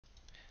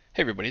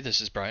Hey everybody,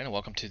 this is Brian and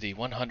welcome to the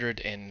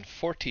 144th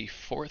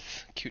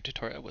Qt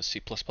tutorial with C++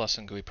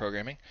 and GUI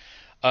programming.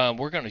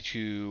 We're going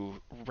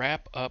to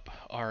wrap up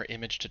our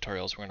image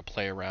tutorials. We're going to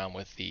play around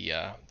with the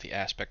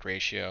aspect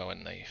ratio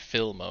and the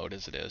fill mode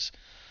as it is.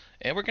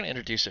 And we're going to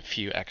introduce a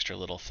few extra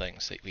little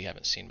things that we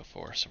haven't seen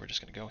before. So we're just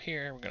going to go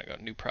here, we're going to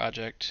go new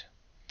project,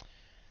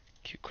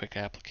 Qt quick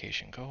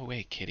application. Go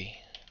away, kitty.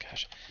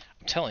 Gosh,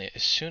 I'm telling you,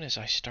 as soon as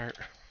I start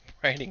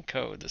writing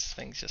code, this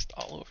thing's just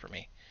all over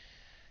me.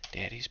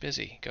 Daddy's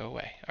busy. Go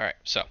away. All right,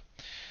 so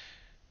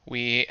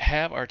we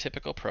have our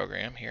typical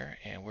program here,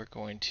 and we're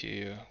going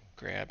to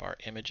grab our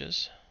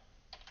images.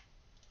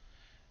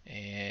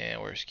 And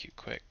where's Qt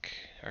quick?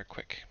 Our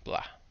quick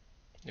blah.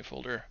 New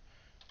folder,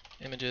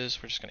 images.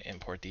 We're just going to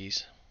import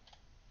these.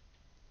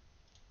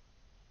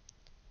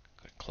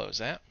 Go ahead and close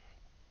that.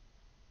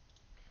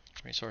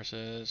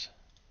 Resources.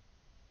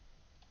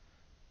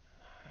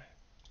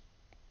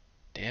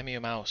 Damn you,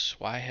 mouse.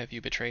 Why have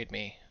you betrayed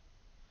me?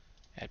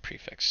 Add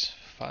prefix.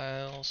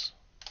 Files.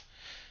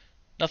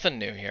 Nothing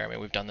new here. I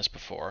mean, we've done this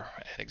before.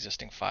 Add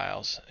existing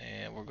files.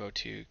 And we'll go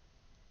to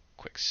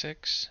quick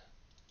 6.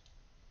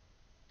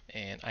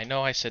 And I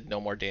know I said no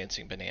more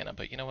dancing banana,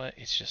 but you know what?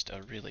 It's just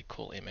a really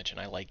cool image and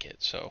I like it,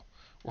 so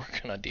we're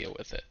going to deal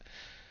with it.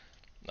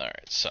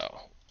 Alright, so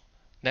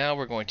now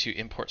we're going to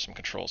import some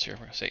controls here.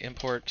 We're going to say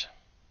import.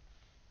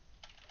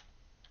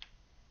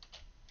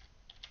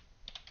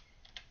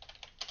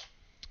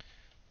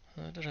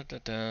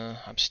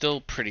 I'm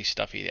still pretty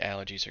stuffy. The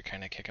allergies are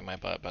kind of kicking my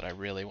butt, but I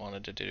really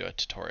wanted to do a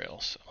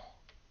tutorial. So,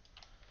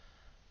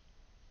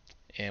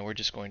 and we're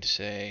just going to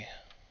say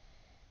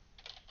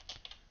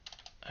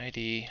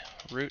ID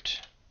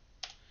root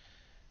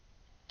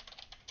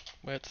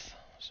width.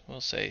 We'll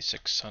say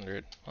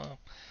 600. Well,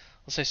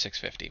 let's say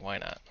 650. Why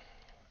not?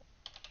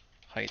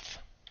 Height.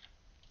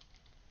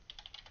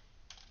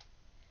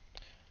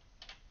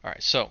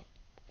 Alright, so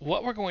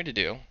what we're going to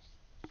do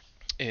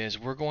is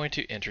we're going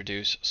to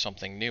introduce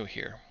something new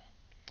here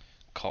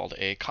called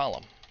a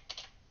column.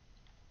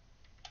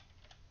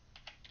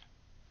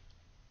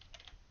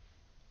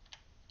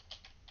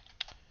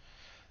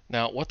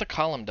 Now, what the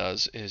column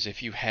does is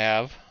if you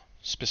have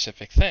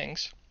specific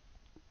things,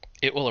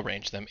 it will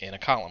arrange them in a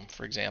column.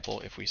 For example,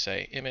 if we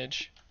say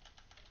image,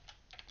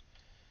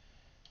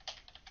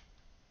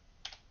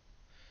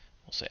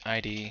 we'll say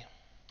ID,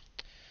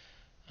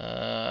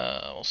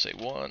 we'll say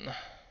 1,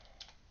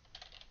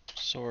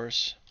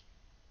 source,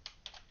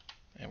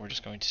 and we're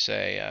just going to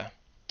say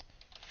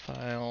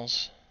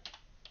files,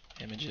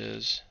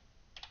 images,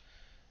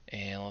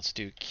 and let's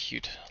do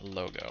Qt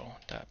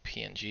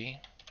logo.png.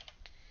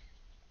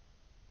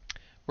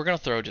 We're going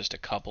to throw just a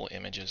couple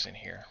images in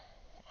here.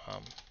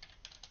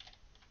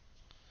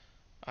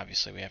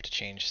 Obviously, we have to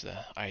change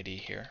the ID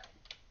here.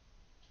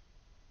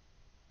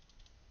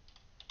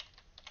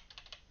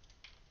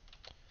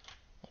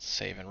 Let's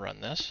save and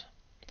run this.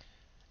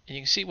 And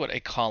you can see what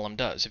a column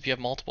does. If you have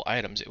multiple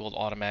items, it will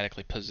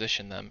automatically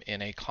position them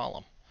in a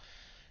column.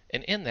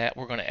 And in that,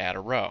 we're going to add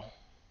a row.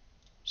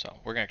 So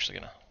we're actually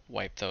going to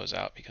wipe those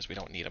out because we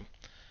don't need them.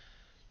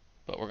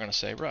 But we're going to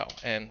say row.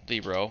 And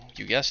the row,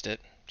 you guessed it,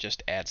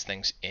 just adds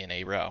things in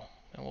a row.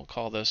 And we'll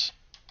call this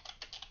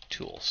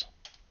tools.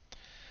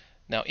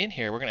 Now in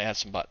here, we're going to add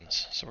some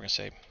buttons. So we're going to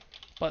say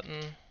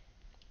button.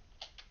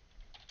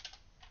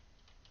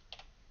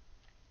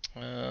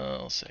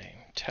 I'll say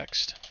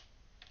text.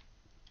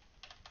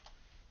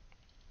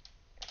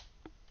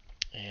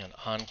 And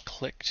on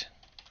clicked,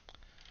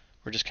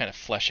 we're just kind of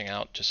fleshing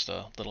out just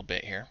a little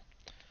bit here.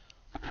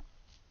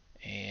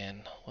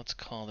 And let's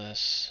call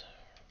this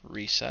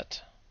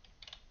reset.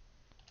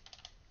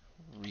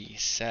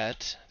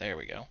 Reset. There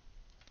we go.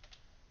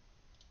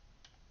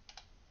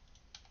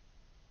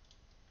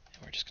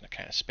 And we're just going to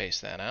kind of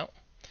space that out.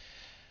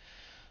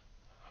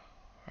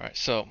 All right,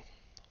 so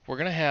we're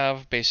going to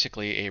have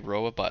basically a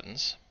row of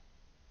buttons.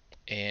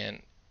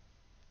 And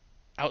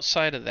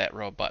outside of that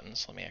row of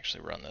buttons, let me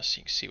actually run this so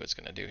you can see what it's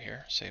going to do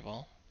here. Save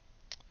all.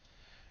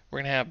 We're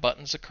going to have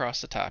buttons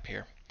across the top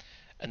here.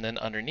 And then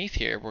underneath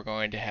here, we're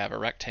going to have a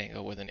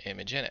rectangle with an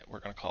image in it. We're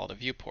going to call it a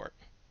viewport.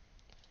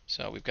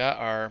 So we've got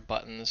our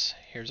buttons.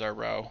 Here's our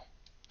row.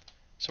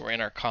 So we're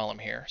in our column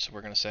here. So we're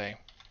going to say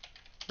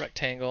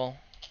rectangle.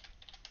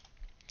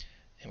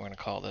 And we're going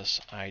to call this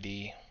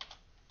ID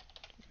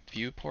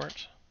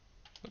viewport.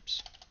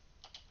 Oops.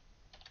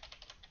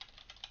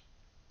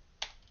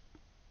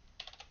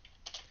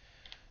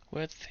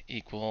 Width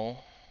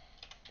equal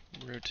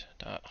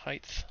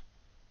root.height.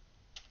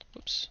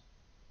 Whoops.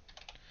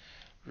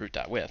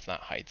 Root.width,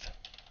 not height.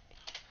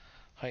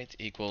 Height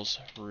equals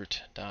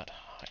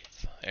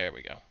root.height. There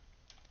we go.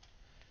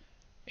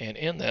 And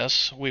in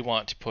this, we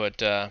want to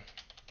put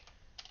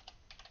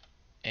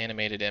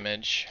animated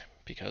image,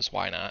 because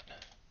why not?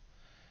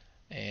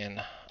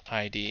 And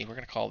ID, we're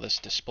going to call this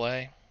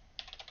display.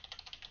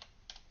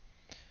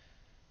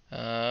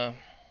 Let's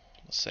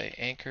say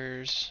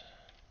anchors,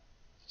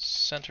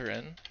 center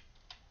in,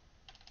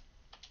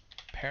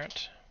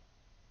 parent.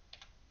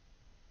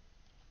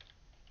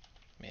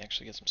 Let me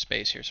actually get some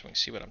space here so we can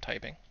see what I'm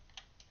typing.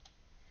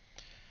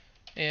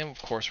 And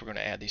of course, we're going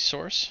to add the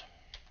source.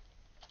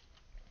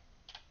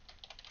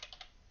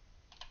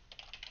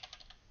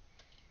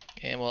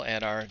 And we'll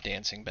add our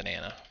dancing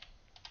banana.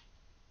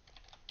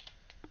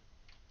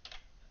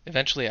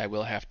 Eventually, I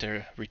will have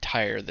to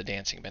retire the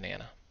dancing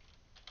banana.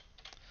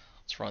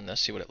 Let's run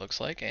this, see what it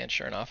looks like, and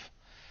sure enough.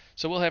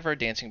 So we'll have our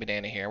dancing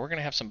banana here. We're going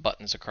to have some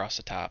buttons across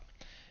the top.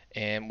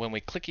 And when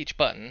we click each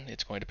button,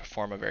 it's going to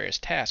perform a various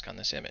task on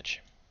this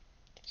image.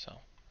 So,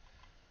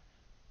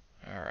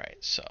 alright,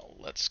 so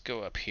let's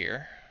go up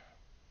here.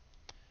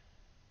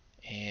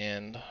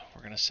 And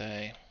we're going to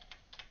say,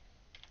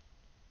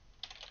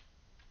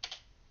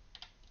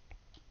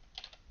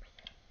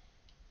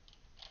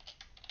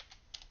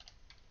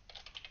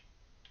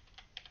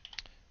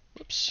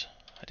 whoops,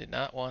 I did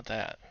not want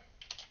that.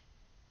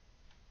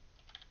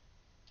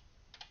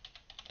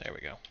 There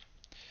we go.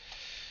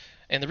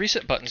 And the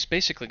reset button is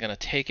basically going to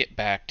take it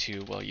back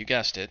to, well, you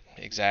guessed it,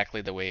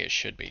 exactly the way it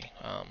should be.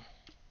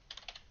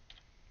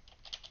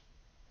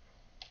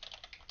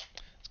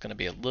 It's going to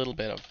be a little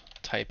bit of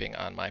typing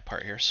on my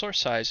part here. Source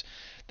size,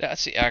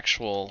 that's the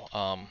actual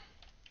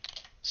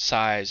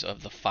size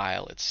of the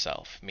file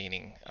itself,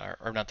 meaning,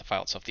 or not the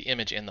file itself, the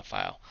image in the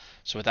file.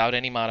 So without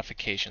any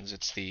modifications,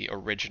 it's the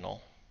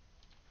original.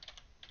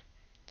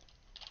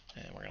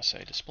 And we're going to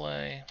say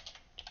display.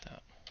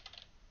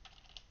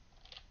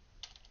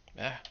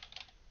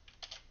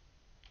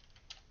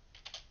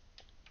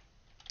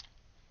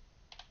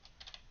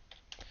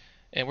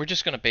 And we're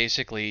just going to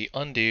basically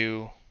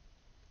undo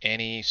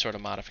any sort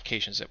of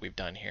modifications that we've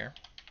done here,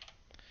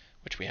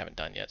 which we haven't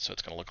done yet, so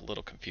it's going to look a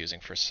little confusing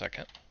for a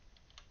second.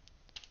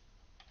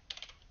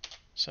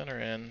 Center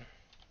in,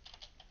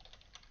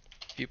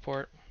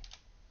 viewport.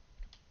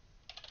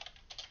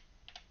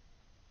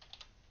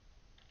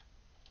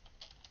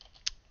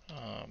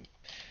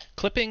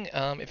 Clipping,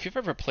 if you've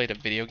ever played a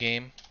video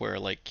game where,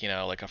 like,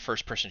 like a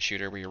first-person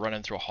shooter where you're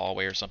running through a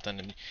hallway or something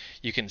and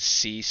you can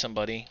see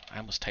somebody. I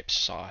almost typed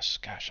sauce.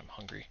 Gosh, I'm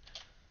hungry.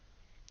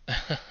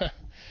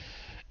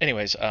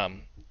 Anyways,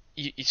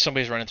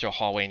 somebody's running through a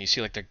hallway and you see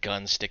like their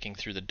gun sticking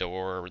through the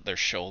door or their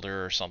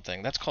shoulder or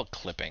something. That's called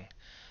clipping.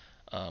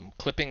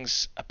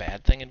 Clipping's a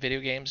bad thing in video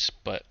games,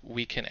 but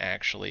we can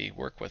actually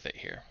work with it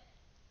here.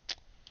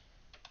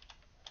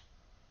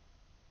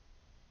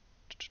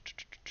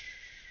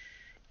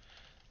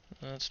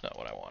 That's not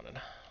what I wanted.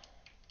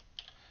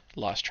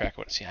 Lost track of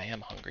what. See, I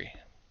am hungry.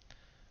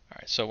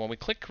 Alright, so when we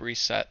click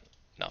reset,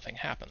 nothing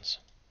happens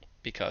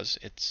because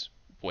it's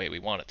the way we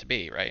want it to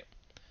be, right?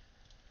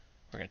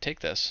 We're going to take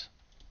this.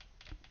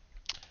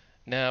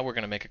 Now we're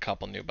going to make a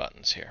couple new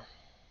buttons here.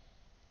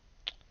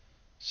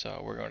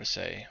 So we're going to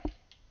say,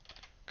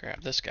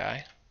 grab this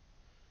guy,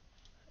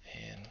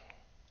 and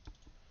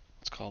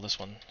let's call this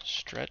one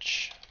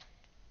stretch.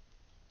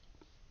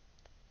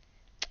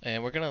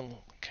 And we're going to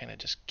kind of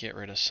just get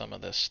rid of some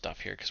of this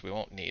stuff here because we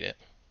won't need it.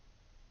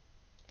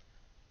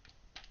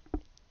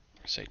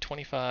 Say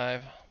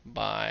 25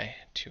 by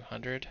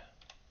 200.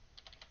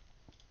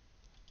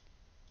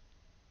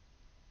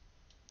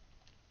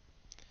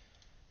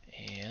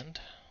 And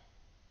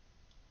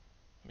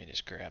let me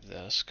just grab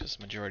this because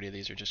the majority of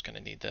these are just going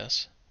to need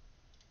this.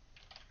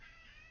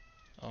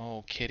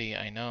 Oh, kitty,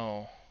 I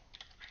know.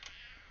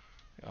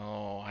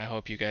 Oh, I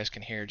hope you guys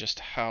can hear just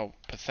how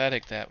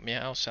pathetic that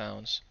meow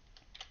sounds.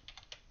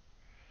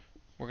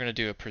 We're going to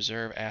do a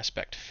preserve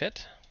aspect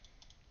fit.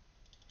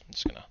 I'm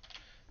just going to,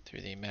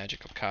 through the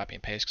magic of copy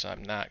and paste, because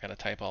I'm not going to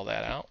type all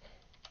that out.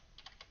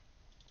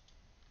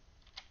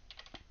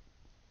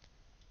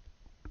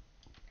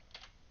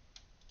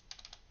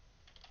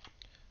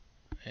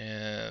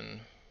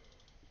 And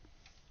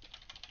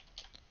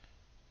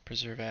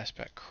preserve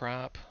aspect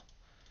crop.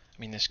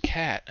 I mean, this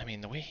cat, I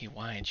mean, the way he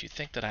whines, you'd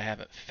think that I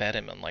haven't fed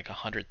him in like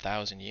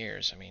 100,000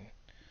 years. I mean,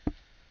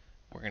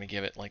 we're going to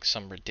give it like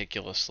some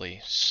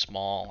ridiculously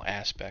small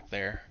aspect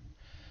there.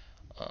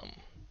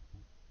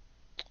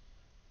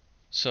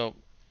 So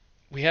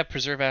we have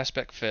preserve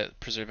aspect fit,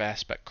 preserve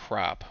aspect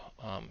crop,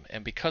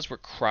 and because we're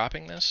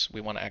cropping this, we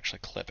want to actually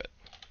clip it.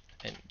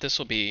 And this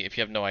will be, if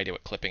you have no idea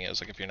what clipping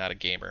is, like if you're not a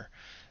gamer,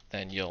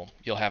 then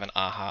you'll have an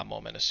aha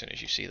moment as soon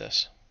as you see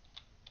this.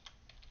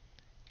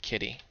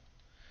 Kitty,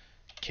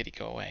 kitty,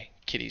 go away.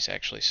 Kitty's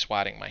actually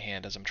swatting my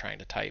hand as I'm trying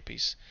to type.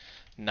 He's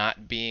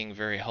not being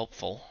very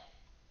helpful.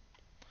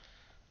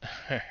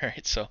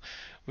 Alright, so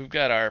we've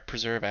got our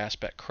preserve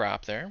aspect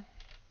crop there.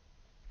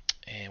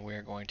 And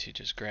we're going to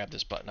just grab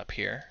this button up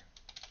here.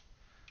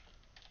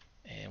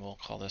 And we'll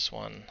call this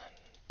one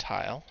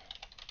tile.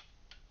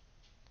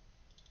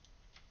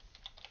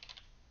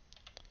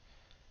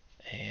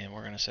 And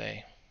we're going to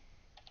say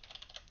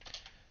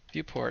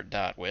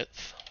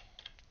viewport.width.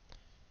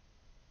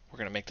 We're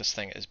going to make this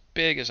thing as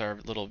big as our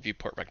little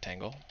viewport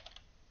rectangle.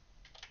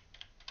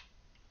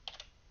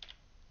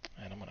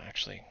 And I'm going to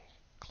actually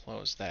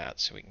close that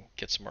so we can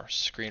get some more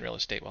screen real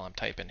estate while I'm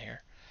typing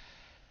here.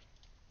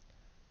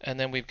 And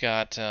then we've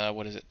got,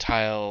 what is it,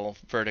 tile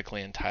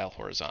vertically and tile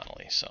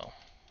horizontally. So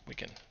we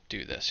can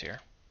do this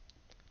here.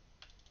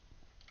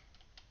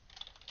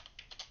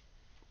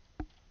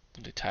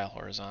 We'll do tile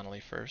horizontally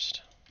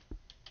first.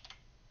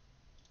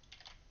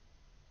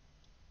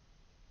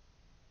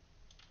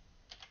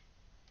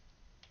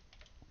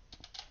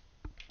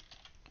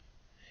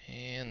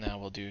 And now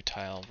we'll do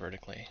tile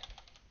vertically.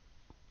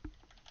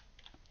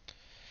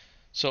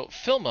 So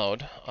fill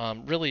mode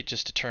really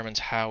just determines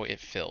how it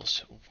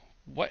fills.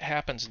 What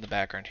happens in the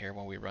background here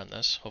when we run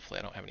this? Hopefully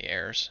I don't have any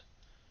errors.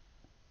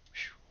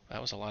 Whew,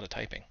 that was a lot of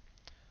typing.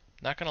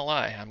 Not gonna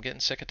lie, I'm getting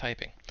sick of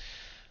typing.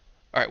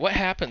 Alright, what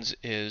happens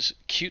is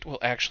Qt will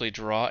actually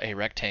draw a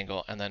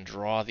rectangle and then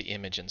draw the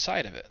image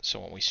inside of it. So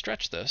when we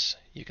stretch this,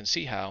 you can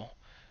see how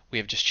we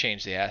have just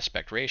changed the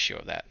aspect ratio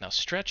of that. Now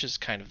stretch is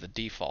kind of the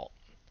default.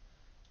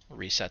 We'll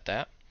reset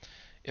that.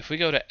 If we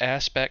go to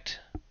aspect,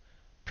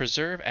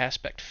 preserve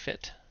aspect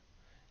fit,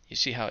 you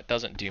see how it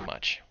doesn't do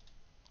much.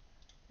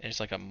 There's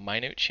like a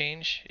minute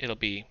change. It'll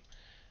be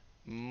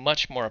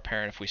much more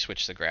apparent if we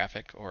switch the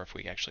graphic or if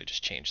we actually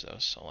just change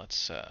those. So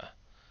let's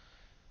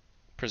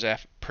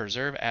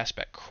preserve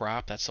aspect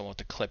crop. That's the one with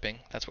the clipping.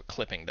 That's what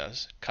clipping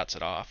does. Cuts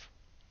it off.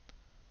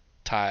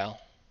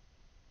 Tile.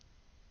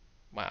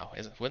 Wow,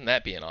 wouldn't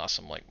that be an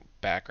awesome like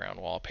background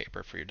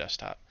wallpaper for your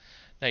desktop?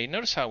 Now you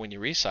notice how when you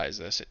resize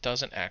this, it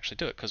doesn't actually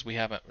do it because we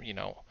haven't,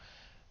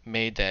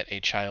 made that a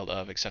child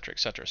of, etc.,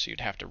 etc. So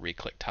you'd have to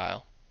re-click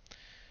tile.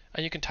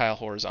 And you can tile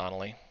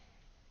horizontally,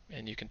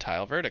 and you can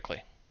tile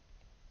vertically.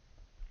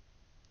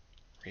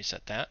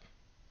 Reset that.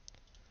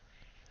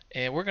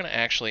 And we're going to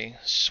actually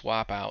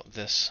swap out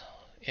this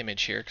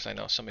image here because I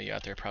know some of you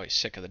out there are probably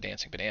sick of the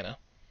dancing banana.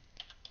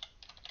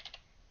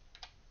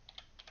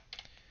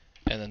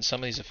 And then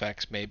some of these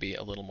effects may be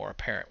a little more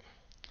apparent.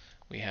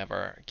 We have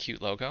our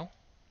cute logo.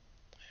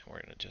 And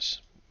we're going to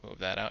just move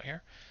that out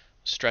here.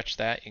 Stretch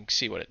that. You can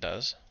see what it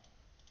does.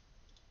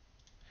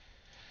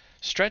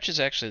 Stretch is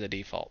actually the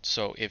default.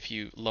 So if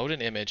you load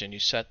an image and you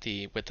set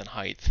the width and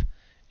height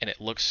and it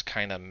looks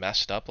kind of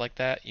messed up like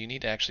that, you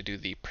need to actually do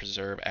the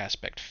preserve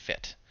aspect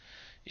fit.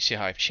 You see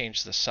how I've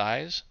changed the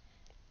size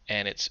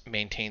and it's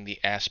maintained the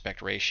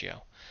aspect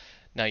ratio.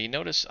 Now you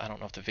notice, I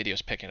don't know if the video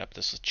is picking up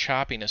this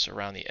choppiness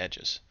around the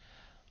edges.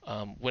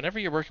 Whenever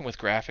you're working with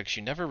graphics,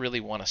 you never really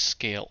want to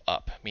scale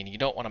up, meaning you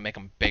don't want to make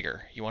them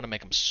bigger. You want to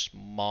make them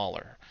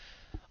smaller.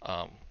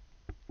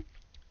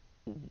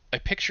 A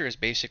picture is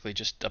basically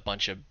just a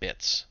bunch of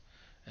bits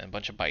and a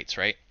bunch of bytes,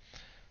 right?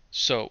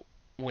 So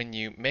when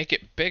you make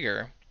it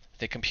bigger,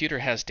 the computer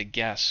has to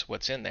guess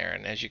what's in there,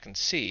 and as you can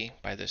see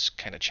by this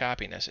kind of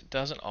choppiness, it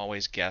doesn't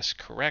always guess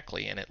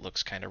correctly and it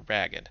looks kind of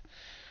ragged.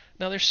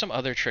 Now there's some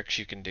other tricks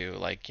you can do,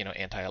 like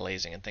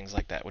anti-aliasing and things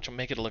like that, which will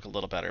make it look a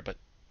little better, but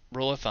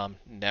rule of thumb,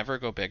 never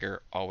go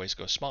bigger, always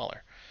go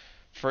smaller.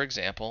 For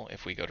example,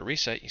 if we go to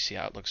reset, you see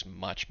how it looks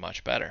much,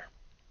 much better.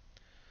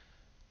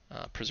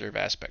 Preserve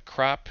aspect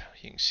crop,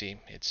 you can see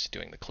it's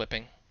doing the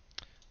clipping.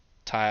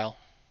 Tile,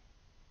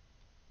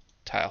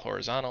 tile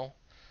horizontal,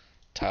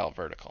 tile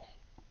vertical.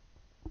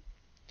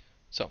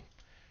 So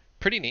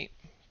pretty neat,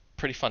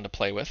 pretty fun to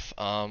play with.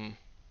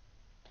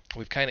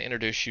 We've kind of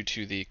introduced you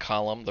to the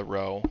column, the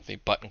row, the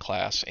button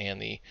class,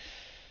 and the,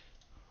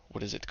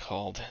 what is it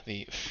called,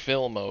 the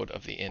fill mode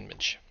of the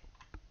image.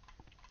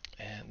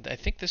 And I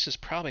think this is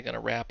probably going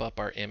to wrap up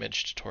our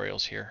image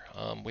tutorials here.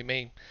 We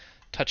may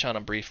touch on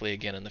them briefly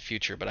again in the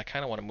future, but I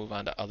kind of want to move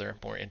on to other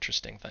more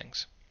interesting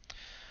things.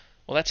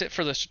 Well, that's it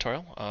for this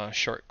tutorial.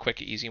 Short,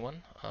 quick, easy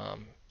one.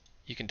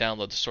 You can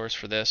download the source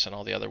for this and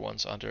all the other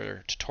ones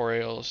under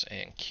tutorials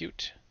and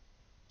Qt.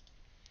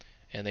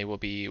 And they will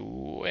be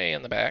way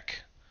in the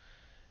back.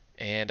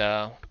 And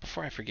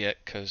before I forget,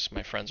 because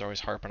my friends are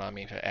always harping on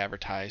me to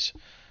advertise,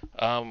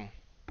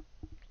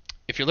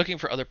 if you're looking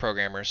for other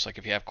programmers, like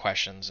if you have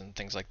questions and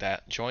things like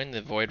that, join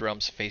the Void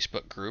Realms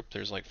Facebook group.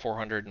 There's like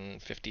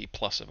 450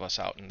 plus of us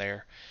out in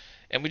there.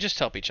 And we just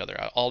help each other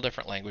out. All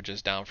different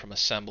languages, down from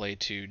assembly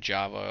to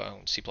Java,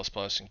 C++, and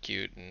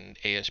Qt, and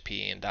ASP,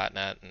 and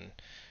 .NET, and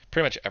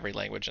pretty much every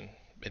language, and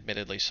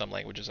admittedly some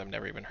languages I've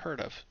never even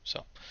heard of.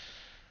 So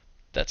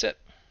that's it.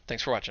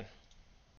 Thanks for watching.